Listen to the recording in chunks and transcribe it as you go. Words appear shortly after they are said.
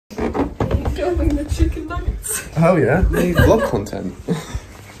filming the chicken nuggets. Oh yeah, need vlog content.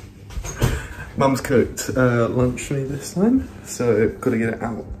 Mum's cooked lunch for me this time, so gotta get it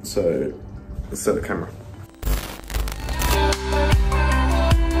out. So let's set the camera.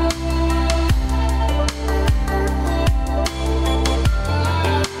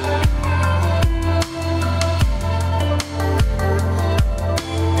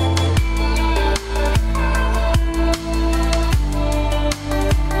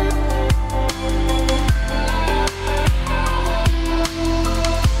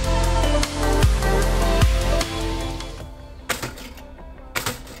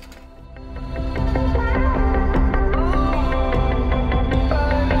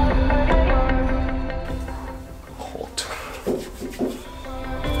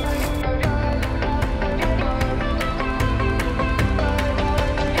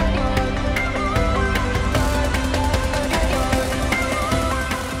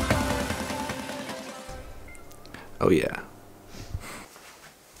 Oh yeah.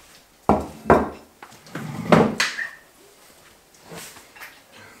 Do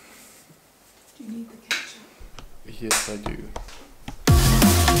you need the ketchup? Yes, I do.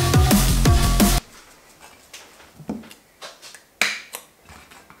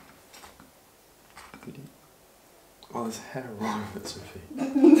 Oh, there's hair all over it, Sophie.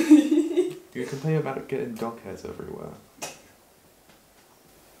 You complain about it getting dog hairs everywhere.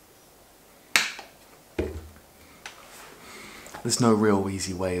 There's no real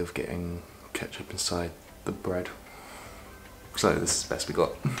easy way of getting ketchup inside the bread. So this is the best we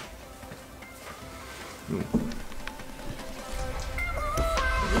got.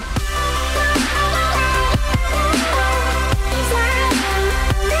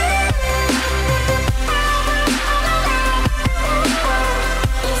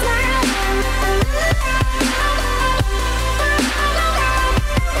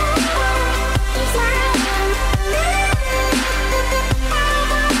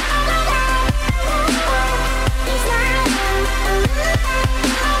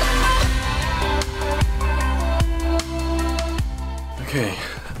 Okay,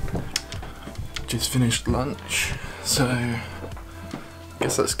 just finished lunch, so I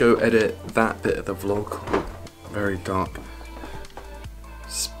guess let's go edit that bit of the vlog. Very dark,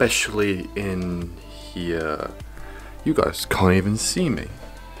 especially in here. You guys can't even see me.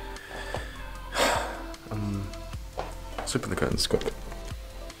 Let's open the curtains quick.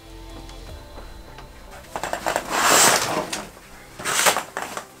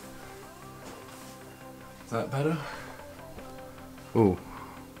 Is that better? Ooh,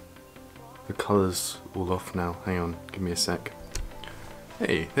 the colour's all off now. Hang on, give me a sec.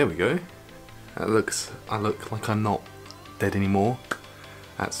 Hey, there we go. I look like I'm not dead anymore.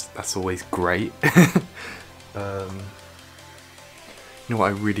 That's always great. You know what? I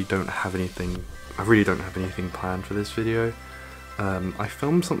really don't have anything planned for this video. I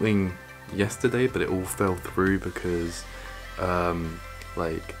filmed something yesterday, but it all fell through because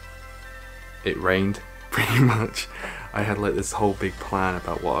like it rained pretty much. I had like this whole big plan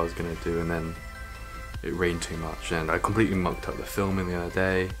about what I was gonna do, and then it rained too much, and I completely mucked up the filming the other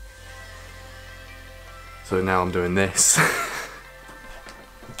day. So now I'm doing this.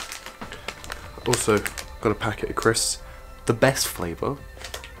 Also, got a packet of crisps. The best flavour.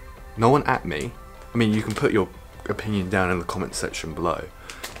 No one at me. I mean, you can put your opinion down in the comment section below,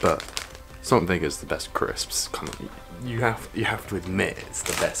 but something is the best crisps. Come on, you have to admit it's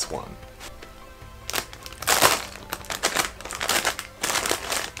the best one.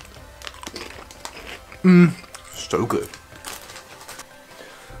 So good.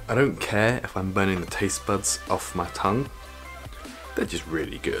 I don't care if I'm burning the taste buds off my tongue. They're just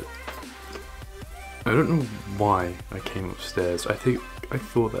really good. I don't know why I came upstairs. I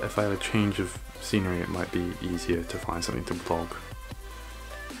thought that if I had a change of scenery it might be easier to find something to vlog.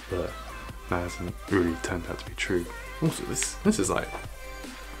 But that hasn't really turned out to be true. Also, this is like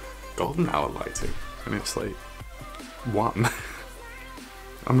golden hour lighting, and it's like 1.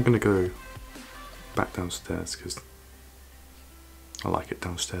 I'm gonna go back downstairs because I like it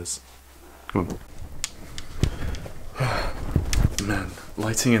downstairs. Come on. Man,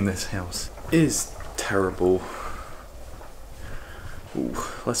 lighting in this house is terrible. Ooh,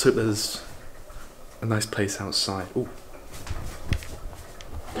 let's hope there's a nice place outside. Ooh.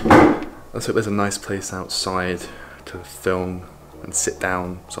 Let's hope there's a nice place outside to film and sit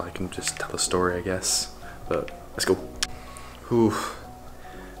down so I can just tell a story, I guess. But let's go. Ooh.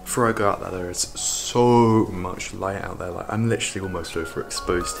 Before I go out there is so much light out there. Like, I'm literally almost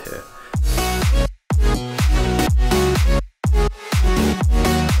overexposed here.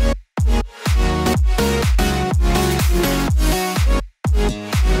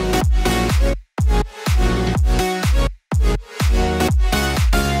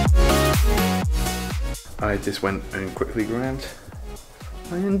 I just went and quickly grabbed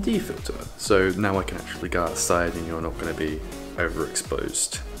my ND filter. So now I can actually go outside and you're not going to be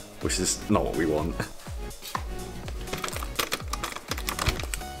overexposed, which is not what we want.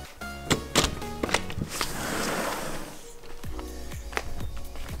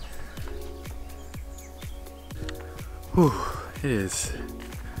 Whew, it is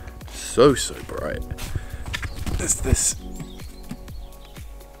so bright. There's this,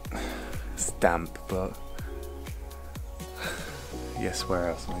 it's damp, but I guess where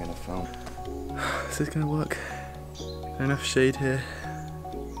else am I gonna film? Is this gonna work? Enough shade here?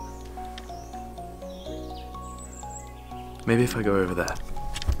 Maybe if I go over there.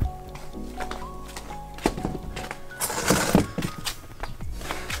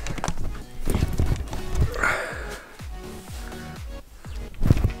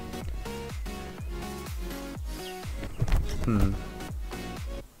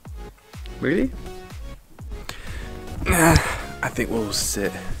 Really? I think we'll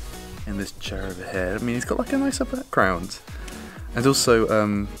sit in this chair over here. I mean, it's got like a nicer background. And also,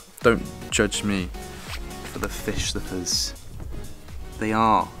 don't judge me for the fish slippers. They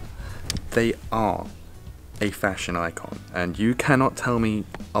are a fashion icon, and you cannot tell me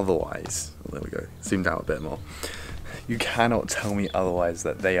otherwise. Oh, there we go, zoomed out a bit more. You cannot tell me otherwise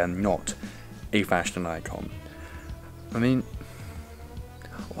that they are not a fashion icon. I mean,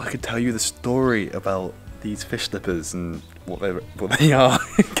 I could tell you the story about these fish slippers and what they are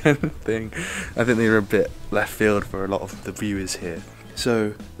kind of thing. I think they were a bit left field for a lot of the viewers here.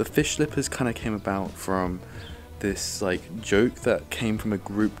 So the fish slippers kind of came about from this like joke that came from a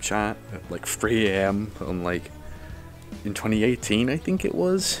group chat at like 3 AM on like in 2018 I think it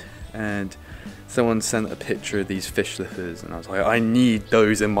was, and someone sent a picture of these fish slippers and I was like, I need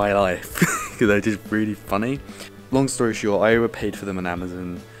those in my life because they're just really funny. Long story short, I overpaid for them on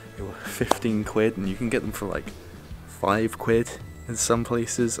Amazon. They were 15 quid and you can get them for like 5 quid in some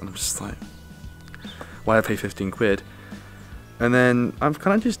places, and I'm just like, why I pay 15 quid? And then I've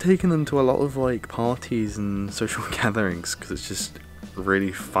kind of just taken them to a lot of like parties and social gatherings because it's just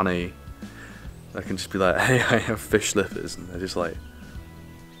really funny. I can just be like, hey, I have fish slippers, and they're just like,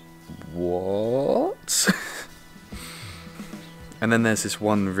 what? And then there's this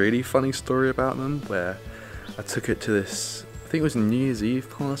one really funny story about them where I took it to this, I think it was a New Year's Eve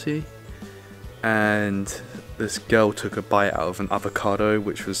party, and this girl took a bite out of an avocado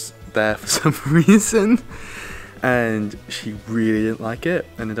which was there for some reason, and she really didn't like it,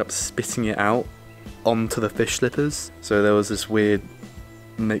 ended up spitting it out onto the fish slippers. So there was this weird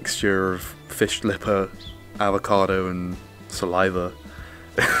mixture of fish slipper, avocado and saliva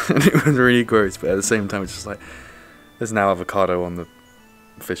and it was really gross, but at the same time it's just like, there's now avocado on the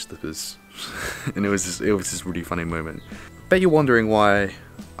fish slippers. And it was just this really funny moment. Bet you're wondering why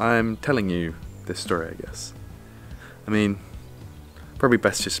I'm telling you this story, I guess. I mean, probably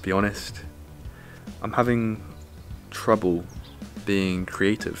best just to be honest. I'm having trouble being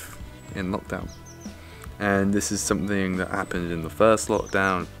creative in lockdown. And this is something that happened in the first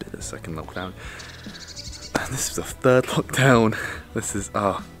lockdown, the second lockdown. And this is the third lockdown. This is,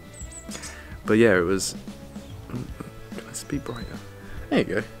 But yeah, it was, can I speak brighter? There you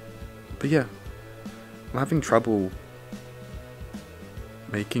go. But yeah, I'm having trouble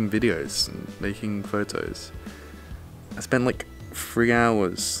making videos and making photos. I spent like 3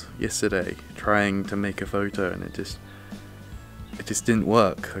 hours yesterday trying to make a photo and it just didn't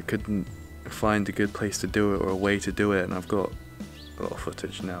work. I couldn't find a good place to do it or a way to do it, and I've got a lot of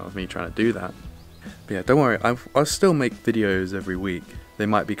footage now of me trying to do that. But yeah, don't worry, I'll still make videos every week. They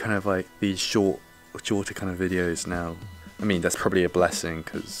might be kind of like these shorter kind of videos now. I mean, that's probably a blessing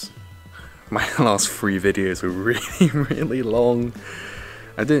because my last 3 videos were really long.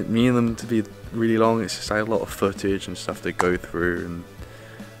 I didn't mean them to be really long, it's just I had a lot of footage and stuff to go through, and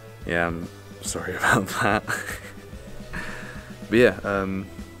yeah, I'm sorry about that. But yeah,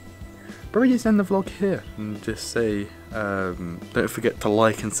 probably just end the vlog here and just say, don't forget to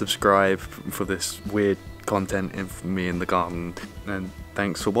like and subscribe for this weird content of me in the garden, and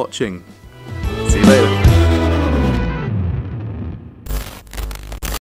thanks for watching. See you later.